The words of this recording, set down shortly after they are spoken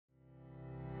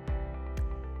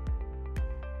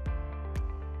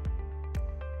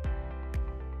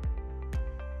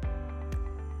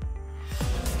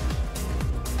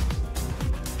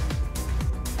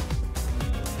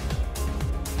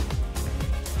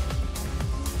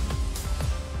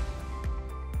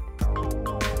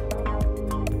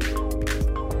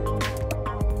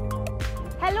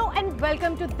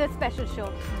welcome to this special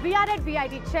show. We are at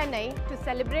VIT-Chennai to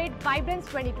celebrate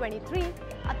Vibrance-2023,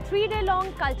 a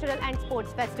 3-day-long cultural and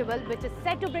sports festival which is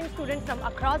set to bring students from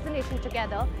across the nation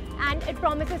together, and it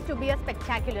promises to be a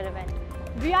spectacular event.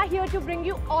 We are here to bring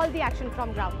you all the action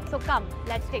from ground. So come,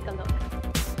 let's take a look.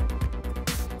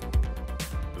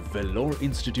 Vellore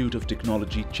Institute of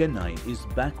Technology, Chennai is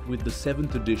back with the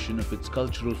 7th edition of its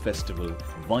cultural festival,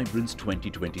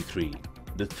 Vibrance-2023.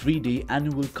 The 3-day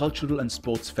annual cultural and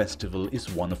sports festival is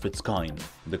one of its kind.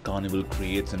 The carnival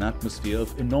creates an atmosphere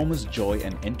of enormous joy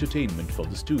and entertainment for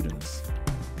the students.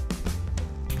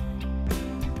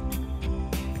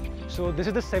 So this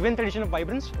is the 7th edition of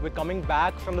Vibrance. We're coming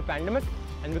back from the pandemic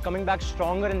and we're coming back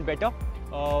stronger and better.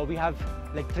 We have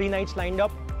like 3 nights lined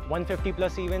up, 150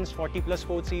 plus events, 40 plus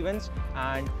sports events,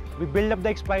 and we build up the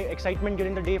excitement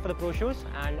during the day for the pro shows,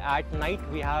 and at night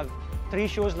we have 3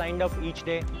 shows lined up each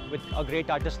day with a great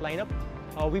artist lineup.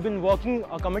 We've been working,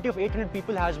 a committee of 800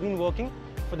 people has been working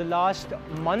for the last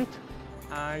month,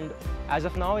 and as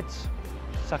of now it's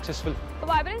successful.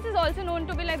 Vibrance is also known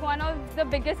to be like one of the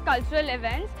biggest cultural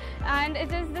events, and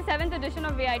it is the 7th edition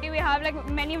of VIT. We have like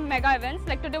many mega events.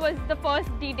 Like today was the first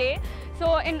D-Day. So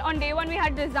on day 1 we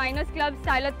had designers club,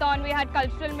 stylathon, we had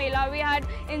cultural mela, we had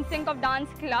In Sync of dance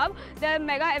club. There are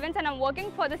mega events, and I'm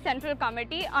working for the central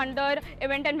committee under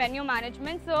event and venue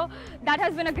management. So that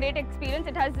has been a great experience.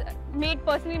 It has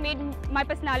personally made my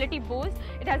personality boost.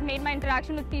 It has made my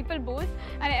interaction with people boost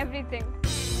and everything.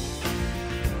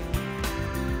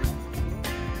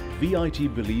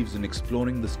 VIT believes in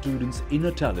exploring the students' inner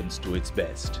talents to its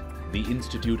best. The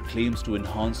institute claims to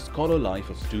enhance scholar life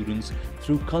of students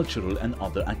through cultural and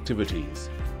other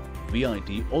activities.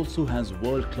 VIT also has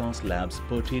world-class labs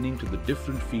pertaining to the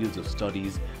different fields of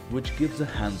studies, which gives a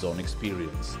hands-on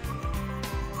experience.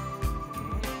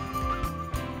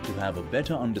 To have a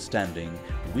better understanding,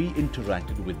 we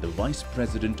interacted with the Vice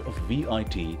President of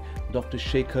VIT, Dr.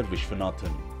 Sekar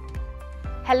Viswanathan.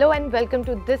 Hello and welcome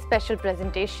to this special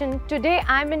presentation. Today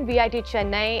I'm in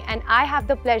VIT-Chennai and I have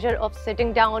the pleasure of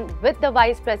sitting down with the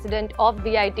Vice President of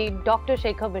VIT, Dr.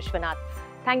 Sekar Viswanathan.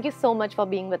 Thank you so much for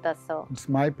being with us, sir. It's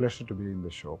my pleasure to be in the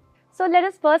show. So let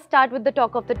us first start with the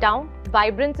talk of the town.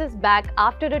 Vibrance is back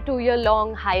after a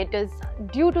 2-year-long hiatus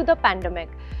due to the pandemic.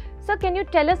 So can you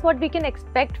tell us what we can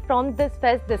expect from this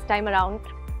fest this time around?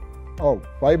 Oh,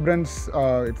 Vibrance,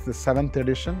 it's the 7th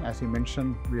edition. As you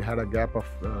mentioned, we had a gap of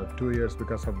 2 years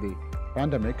because of the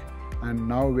pandemic, and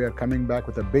now we are coming back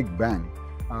with a big bang.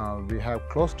 We have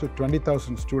close to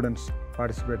 20,000 students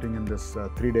participating in this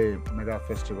 3-day mega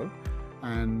festival,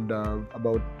 and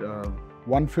about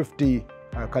 150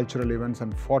 cultural events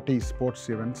and 40 sports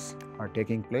events are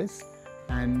taking place.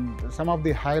 And some of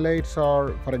the highlights are,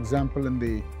 for example, in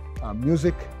the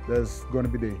music, there's going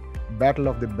to be the Battle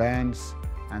of the Bands,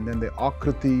 and then the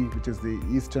Akruti, which is the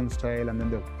Eastern style, and then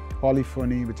the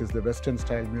Polyphony, which is the Western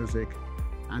style music.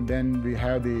 And then we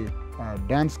have the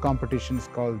dance competitions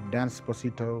called Dance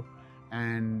Posito,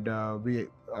 and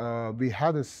we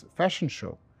have this fashion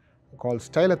show called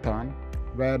Stylathon,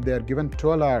 where they are given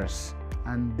 12 hours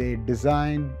and they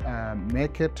design,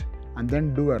 make it, and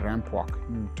then do a ramp walk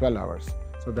in 12 hours.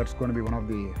 So that's going to be one of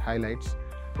the highlights.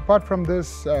 Apart from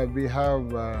this, we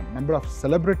have a number of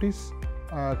celebrities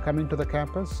coming to the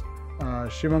campus.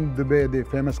 Shivam Dubey, the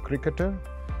famous cricketer,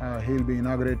 he'll be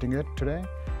inaugurating it today.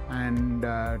 And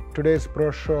today's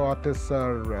pro show artists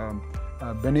are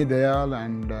Benny Dayal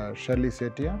and Shirley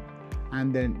Setia.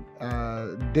 And then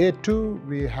day 2,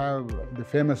 we have the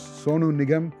famous Sonu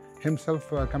Nigam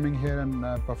himself coming here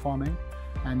and performing.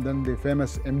 And then the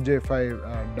famous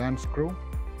MJ5 dance crew.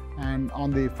 And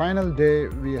on the final day,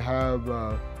 we have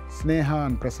Sneha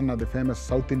and Prasanna, the famous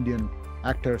South Indian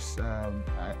actors,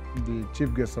 the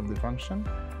chief guests of the function.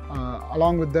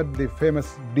 Along with that, the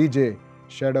famous DJ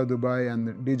Shadow Dubai and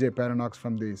the DJ Paranox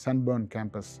from the Sunburn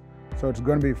campus. So it's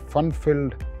going to be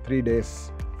fun-filled 3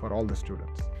 days for all the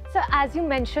students. So as you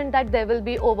mentioned that there will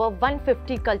be over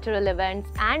 150 cultural events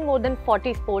and more than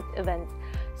 40 sports events.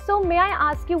 So may I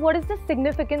ask you, what is the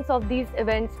significance of these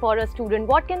events for a student?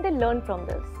 What can they learn from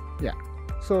this? Yeah,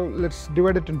 so let's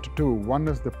divide it into 2. One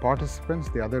is the participants,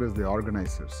 the other is the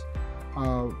organizers.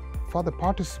 For the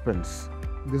participants,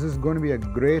 this is going to be a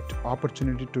great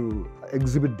opportunity to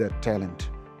exhibit their talent,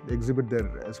 exhibit their,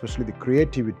 especially the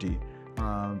creativity,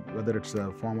 whether it's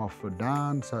a form of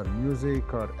dance or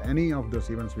music or any of those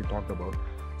events we talked about.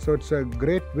 So it's a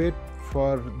great way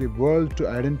for the world to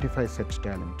identify such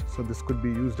talent. So this could be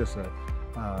used as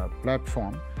a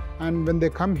platform. And when they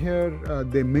come here,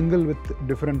 they mingle with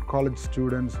different college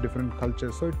students, different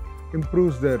cultures. So it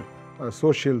improves their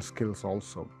social skills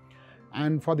also.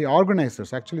 And for the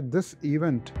organizers, actually this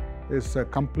event is a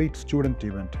complete student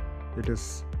event. It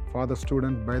is for the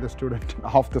student, by the student,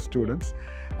 of the students.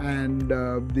 And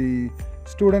the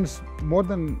students, more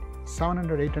than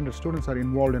 700, 800 students are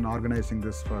involved in organizing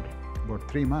this for about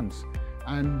 3 months.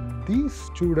 And these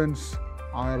students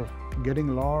are getting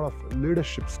a lot of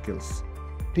leadership skills,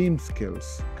 team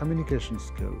skills, communication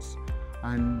skills,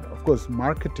 and of course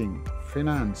marketing,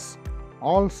 finance,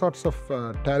 all sorts of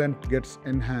talent gets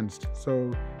enhanced.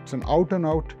 So it's an out and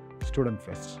out student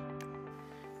fest.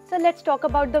 So let's talk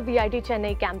about the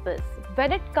VIT-Chennai campus.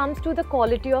 When it comes to the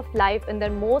quality of life in their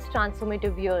most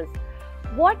transformative years,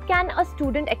 what can a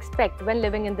student expect when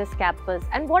living in this campus,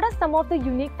 and what are some of the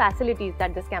unique facilities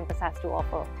that this campus has to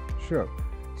offer? Sure.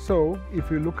 So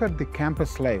if you look at the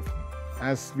campus life,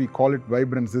 as we call it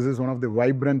Vibrance, this is one of the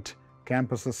vibrant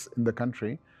campuses in the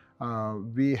country.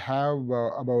 We have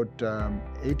about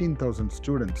 18,000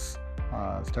 students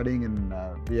studying in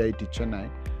VIT-Chennai,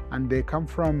 and they come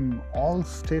from all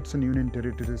states and union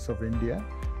territories of India,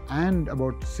 and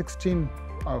about 16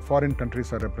 foreign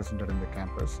countries are represented in the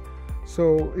campus.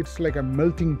 So it's like a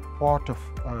melting pot of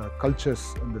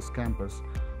cultures in this campus.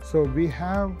 So we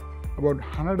have about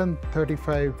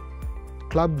 135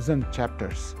 clubs and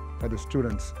chapters for the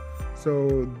students.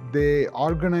 So they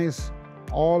organize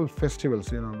all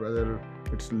festivals, whether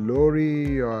it's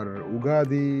Lori or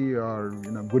Ugadi or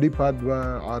Gudi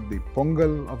Padwa or the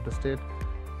Pongal of the state.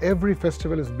 Every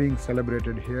festival is being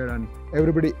celebrated here, and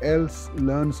everybody else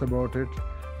learns about it.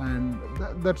 And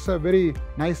that's a very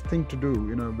nice thing to do,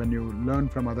 when you learn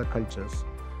from other cultures.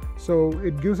 So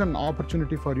it gives an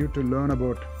opportunity for you to learn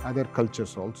about other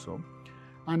cultures also.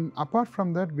 And apart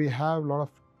from that, we have a lot of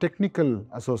technical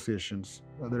associations,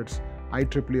 whether it's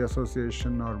IEEE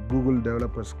Association or Google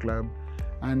Developers Club.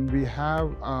 And we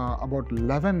have about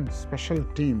 11 special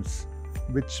teams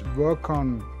which work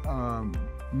on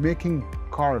making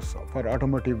cars for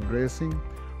automotive racing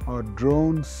or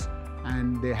drones,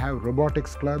 and they have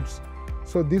robotics clubs.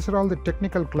 So these are all the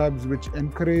technical clubs which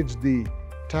encourage the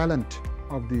talent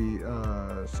of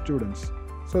the students.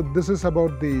 So this is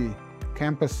about the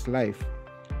campus life.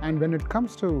 And when it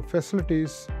comes to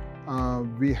facilities,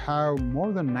 we have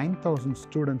more than 9,000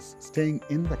 students staying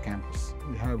in the campus.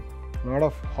 We have a lot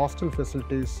of hostel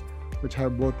facilities which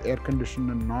have both air-conditioned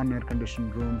and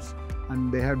non-air-conditioned rooms,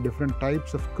 and they have different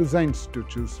types of cuisines to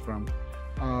choose from.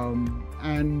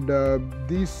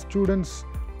 These students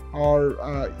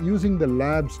are using the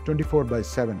labs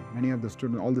 24/7. Many of the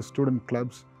students, all the student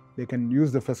clubs, they can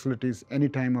use the facilities any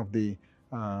time of the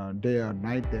day or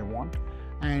night they want.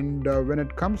 And when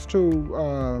it comes to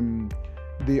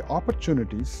the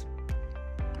opportunities,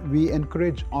 we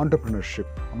encourage entrepreneurship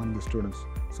among the students.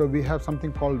 So we have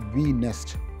something called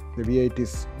V-Nest, the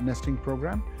VIT's nesting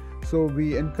program. So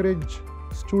we encourage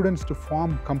students to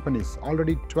form companies.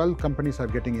 Already 12 companies are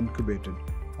getting incubated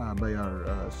by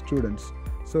our students.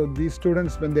 So these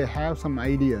students, when they have some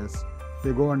ideas,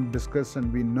 they go and discuss,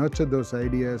 and we nurture those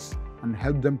ideas and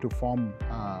help them to form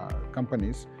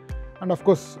companies. And of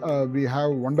course, we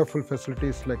have wonderful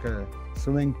facilities like a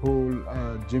swimming pool,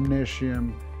 a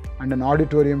gymnasium, and an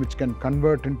auditorium which can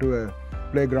convert into a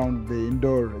playground, the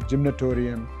indoor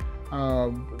gymnatorium.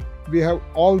 We have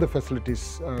all the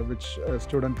facilities which a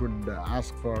student would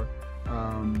ask for,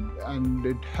 and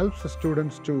it helps the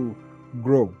students to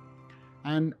grow.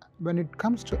 And when it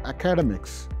comes to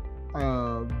academics,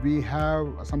 we have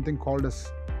something called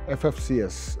as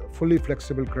FFCS, Fully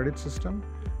Flexible Credit System,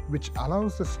 which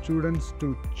allows the students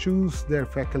to choose their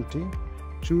faculty,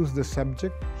 choose the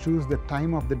subject, choose the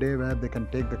time of the day where they can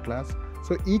take the class.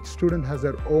 So each student has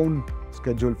their own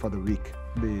schedule for the week,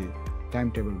 the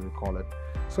timetable we call it.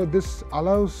 So this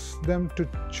allows them to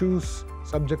choose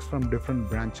subjects from different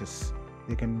branches.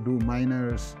 They can do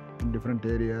minors in different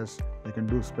areas, they can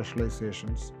do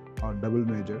specializations or double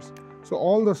majors. So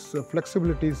all those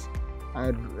flexibilities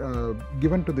are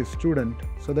given to the student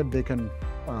so that they can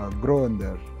grow in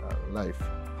their life.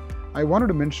 I wanted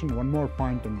to mention one more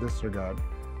point in this regard.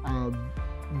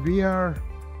 We are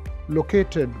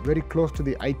located very close to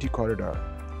the IT corridor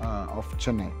of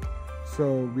Chennai.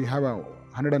 So we have a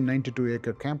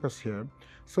 192-acre campus here.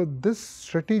 So this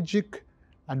strategic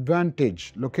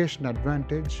advantage, location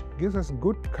advantage, gives us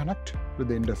good connect with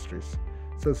the industries.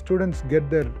 So students get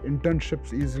their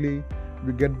internships easily.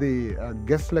 We get the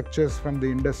guest lectures from the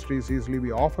industries easily.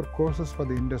 We offer courses for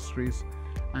the industries,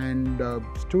 and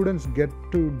students get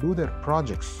to do their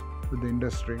projects with the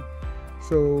industry.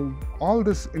 So all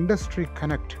this industry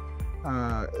connect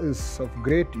is of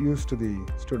great use to the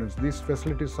students. These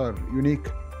facilities are unique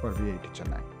for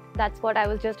VIT-Chennai. That's what I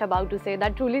was just about to say.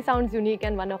 That truly sounds unique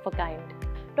and one of a kind.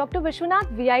 Dr. Viswanath,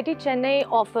 VIT Chennai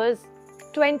offers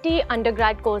 20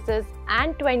 undergrad courses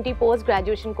and 20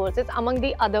 post-graduation courses among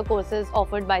the other courses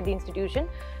offered by the institution.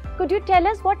 Could you tell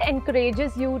us what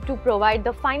encourages you to provide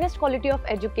the finest quality of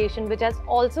education, which has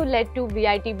also led to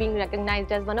VIT being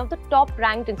recognized as one of the top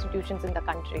ranked institutions in the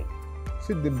country?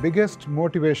 See, the biggest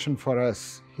motivation for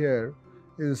us here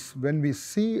is when we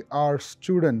see our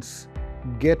students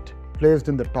get placed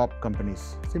in the top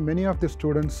companies. See, many of the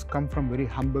students come from very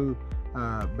humble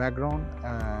background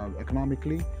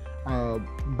economically,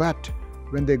 but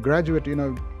when they graduate,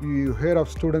 you hear of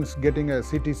students getting a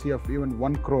CTC of even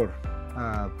 1 crore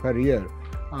per year,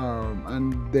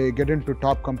 and they get into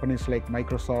top companies like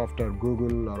Microsoft or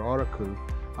Google or Oracle.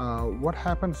 What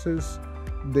happens is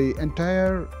the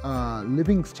entire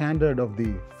living standard of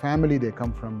the family they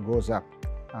come from goes up.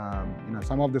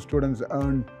 Some of the students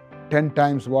earn 10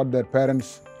 times what their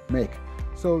parents make.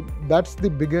 So that's the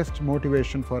biggest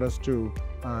motivation for us to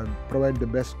provide the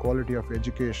best quality of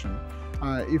education.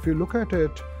 If you look at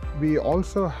it, we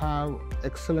also have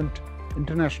excellent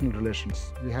international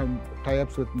relations. We have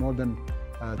tie-ups with more than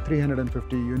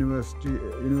 350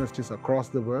 universities across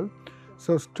the world.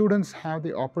 So students have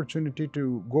the opportunity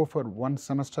to go for 1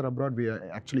 semester abroad. We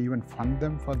actually even fund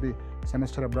them for the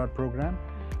semester abroad program.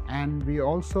 And we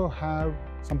also have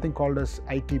something called as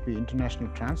ITP, International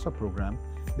Transfer Program.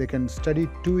 They can study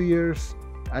 2 years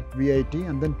at VIT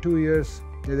and then 2 years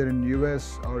either in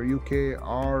US or UK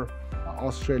or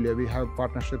Australia. We have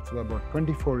partnerships with about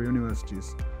 24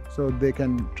 universities. So they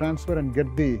can transfer and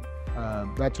get the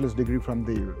bachelor's degree from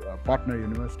the partner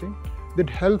university. That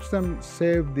helps them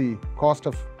save the cost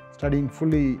of studying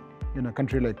fully in a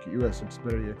country like US. It's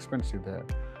very expensive there.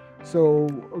 So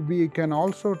we can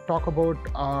also talk about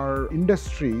our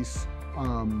industries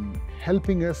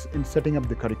helping us in setting up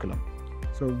the curriculum.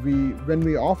 So when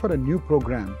we offer a new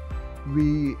program,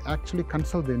 we actually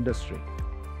consult the industry,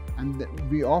 and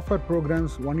we offer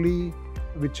programs only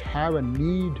which have a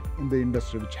need in the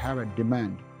industry, which have a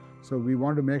demand. So we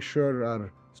want to make sure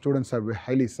our students are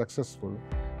highly successful.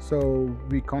 So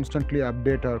we constantly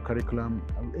update our curriculum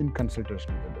in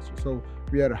consultation with the industry. So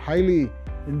we are highly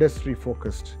industry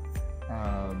focused.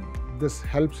 This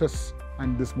helps us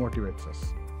and this motivates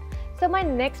us. So my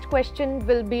next question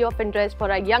will be of interest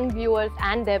for our young viewers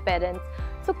and their parents.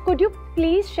 So could you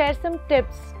please share some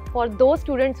tips for those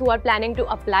students who are planning to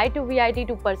apply to VIT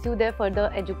to pursue their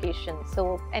further education?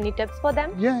 So any tips for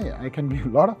them? Yeah, I can give a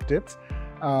lot of tips.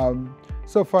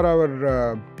 So for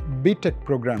our B.Tech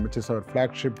program, which is our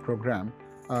flagship program,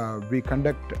 we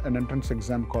conduct an entrance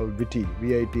exam called VIT,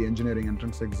 VIT Engineering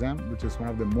Entrance Exam, which is one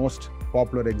of the most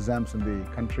popular exams in the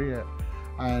country.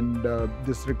 And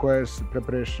this requires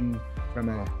preparation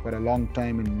for a long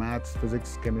time in maths,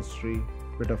 physics, chemistry,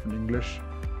 bit of English,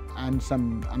 and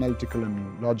some analytical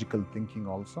and logical thinking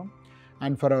also.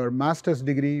 And for our master's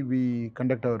degree, we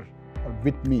conduct our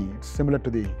VIT-Me. It's similar to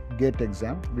the GATE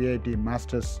exam, VIT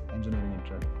Master's Engineering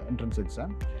Entrance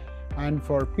Exam. And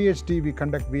for Ph.D, we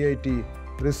conduct VIT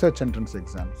Research Entrance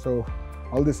Exam. So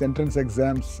all these entrance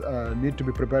exams need to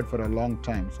be prepared for a long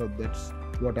time. So that's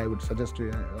what I would suggest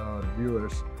to our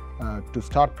viewers, to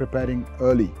start preparing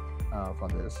early for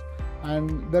this.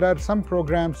 And there are some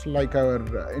programs like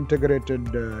our integrated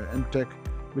MTech,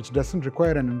 which doesn't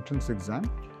require an entrance exam,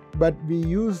 but we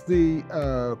use the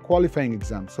qualifying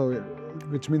exam, so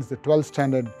which means the 12th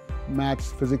standard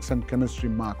maths, physics and chemistry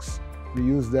marks. We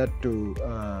use that to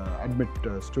admit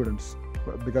students,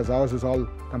 because ours is all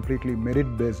completely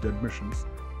merit-based admissions.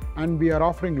 And we are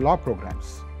offering law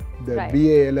programs, the Right.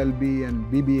 BA LLB and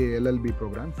BBA LLB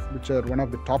programs, which are one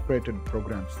of the top-rated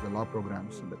programs, the law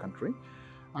programs in the country.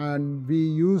 And we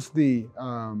use the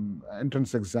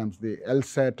entrance exams, the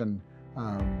LSAT and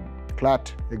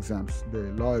CLAT exams,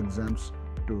 the law exams,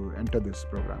 to enter these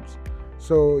programs.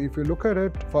 So if you look at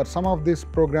it, for some of these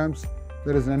programs,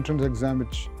 there is an entrance exam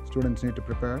which students need to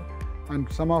prepare,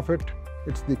 and some of it,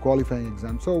 it's the qualifying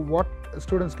exam. So what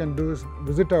students can do is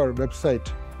visit our website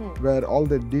where all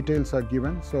the details are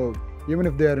given. So even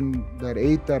if they are in their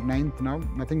 8th or 9th now,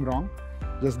 nothing wrong.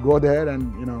 Just go there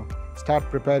and start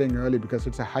preparing early, because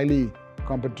it's a highly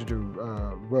competitive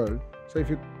world. So if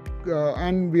you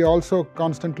and we also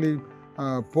constantly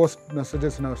post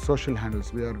messages in our social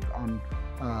handles. We are on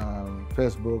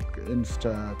Facebook,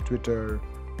 Insta, Twitter,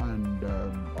 and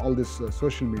all this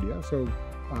social media. So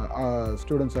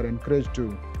students are encouraged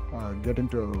to get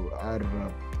into our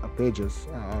pages,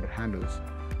 our handles.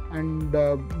 And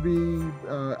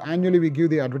annually we give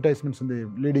the advertisements in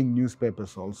the leading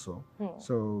newspapers also.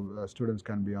 So students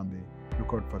can be on the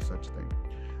lookout for such thing.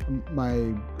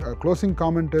 My closing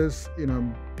comment is,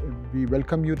 we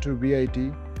welcome you to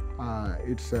VIT.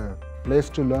 It's a place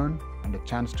to learn and a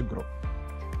chance to grow.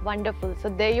 Wonderful. So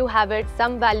there you have it,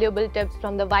 some valuable tips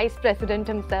from the Vice President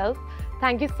himself.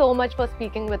 Thank you so much for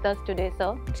speaking with us today,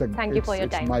 sir. Thank you for your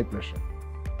time. It's my pleasure.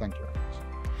 Thank you.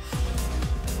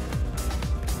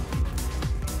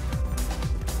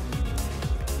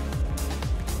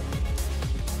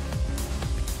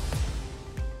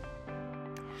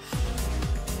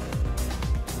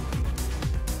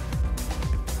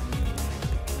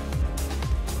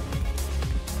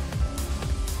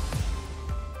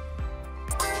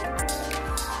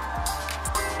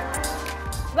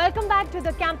 Welcome back to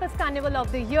the Campus Carnival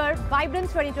of the Year,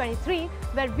 Vibrance-2023,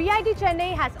 where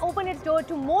VIT-Chennai has opened its door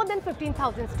to more than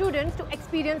 15,000 students to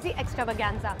experience the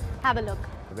extravaganza. Have a look.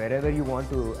 Wherever you want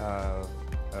to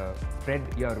spread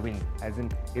your wing, as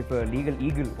in if a legal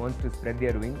eagle wants to spread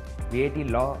their wing,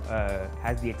 VIT Law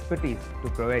has the expertise to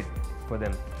provide for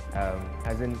them,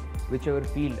 as in whichever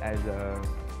field, as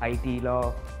IT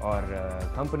law or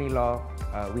company law,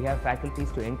 we have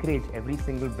faculties to encourage every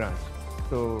single branch.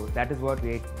 So that is what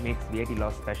makes VIT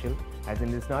Law special, as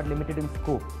in it's not limited in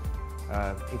scope.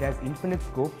 It has infinite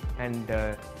scope, and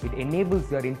it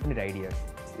enables your infinite ideas.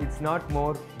 It's not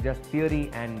more just theory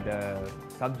and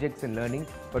subjects and learning,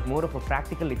 but more of a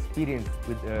practical experience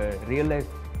with real life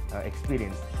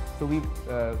experience. So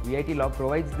VIT Law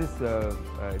provides this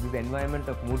environment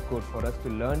of moot court for us to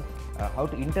learn how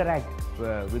to interact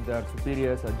with our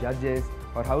superiors or judges,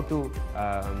 or how to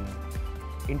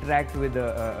interact with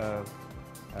a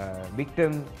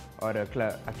victim or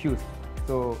accused.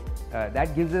 So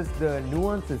that gives us the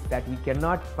nuances that we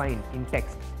cannot find in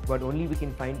text, but only we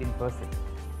can find in person.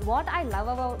 What I love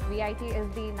about VIT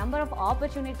is the number of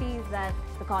opportunities that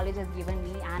the college has given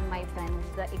me and my friends,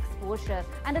 the exposure,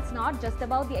 and it's not just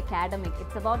about the academic,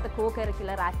 it's about the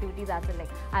co-curricular activities as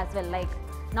well, like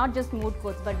not just moot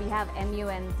courts, but we have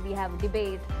MUNs, we have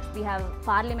debate, we have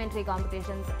parliamentary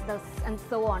competitions, and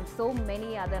so on. So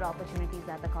many other opportunities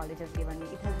that the college has given me.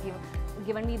 It has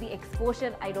given me the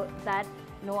exposure that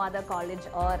no other college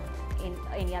or in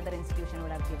any other institution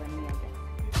would have given me, I guess.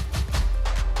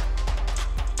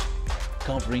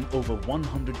 Covering over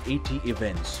 180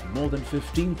 events, more than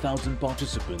 15,000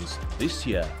 participants, this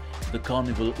year the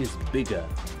carnival is bigger,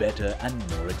 better and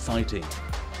more exciting.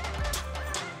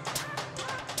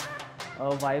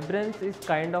 Vibrance is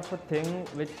kind of a thing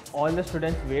which all the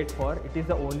students wait for. It is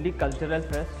the only cultural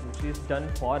fest which is done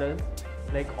for us.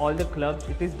 Like all the clubs,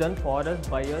 it is done for us,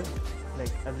 by us, like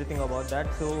everything about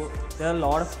that. So there are a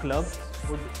lot of clubs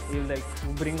who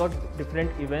bring out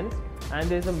different events, and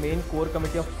there is a main core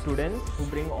committee of students who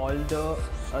bring all the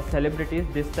celebrities.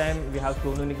 This time we have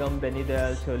Sonu Nigam, Benny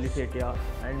Dayal, Shirley Setia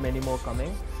and many more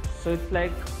coming. So it's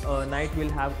like a night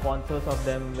we'll have concerts of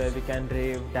them where we can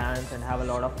rave, dance and have a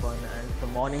lot of fun, and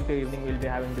from morning to evening we'll be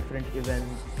having different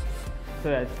events. So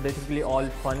yeah, it's basically all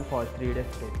fun for 3 days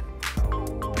straight.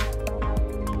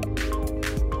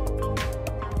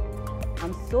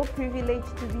 I'm so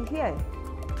privileged to be here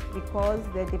because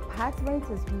the department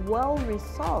is well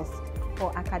resourced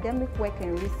for academic work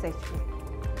and research work,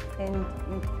 and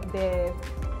the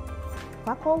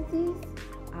faculties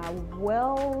are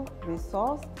well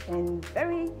resourced and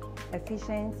very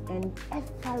efficient and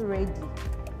ever ready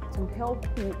to help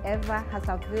whoever has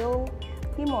availed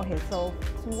him or herself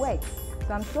to work.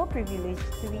 So I'm so privileged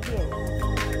to be here.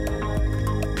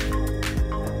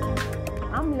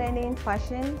 I'm learning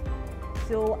fashion,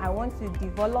 so I want to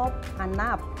develop an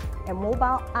app, a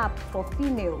mobile app for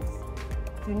females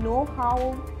to know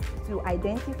how to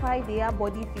identify their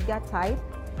body figure type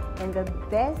and the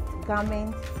best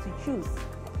garments to choose.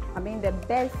 The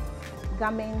best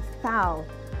garment style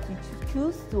to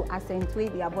choose to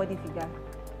accentuate their body figure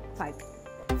type.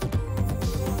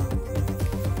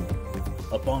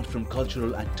 Apart from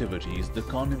cultural activities, the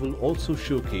carnival also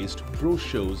showcased pro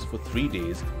shows for 3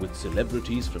 days with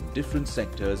celebrities from different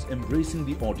sectors embracing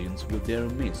the audience with their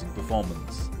amazing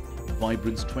performance.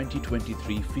 Vibrance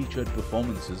 2023 featured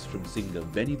performances from singer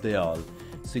Benny Dayal,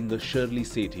 singer Shirley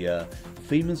Setia,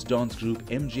 famous dance group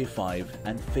MJ5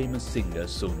 and famous singer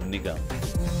Sonu Nigam.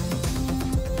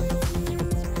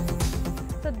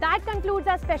 So that concludes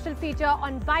our special feature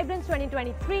on Vibrance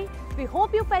 2023. We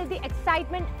hope you felt the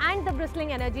excitement and the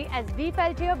bristling energy as we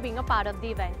felt here being a part of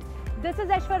the event. This is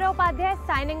Aishwarya Upadhyay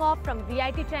signing off from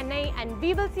VIT Chennai, and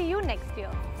we will see you next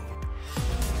year.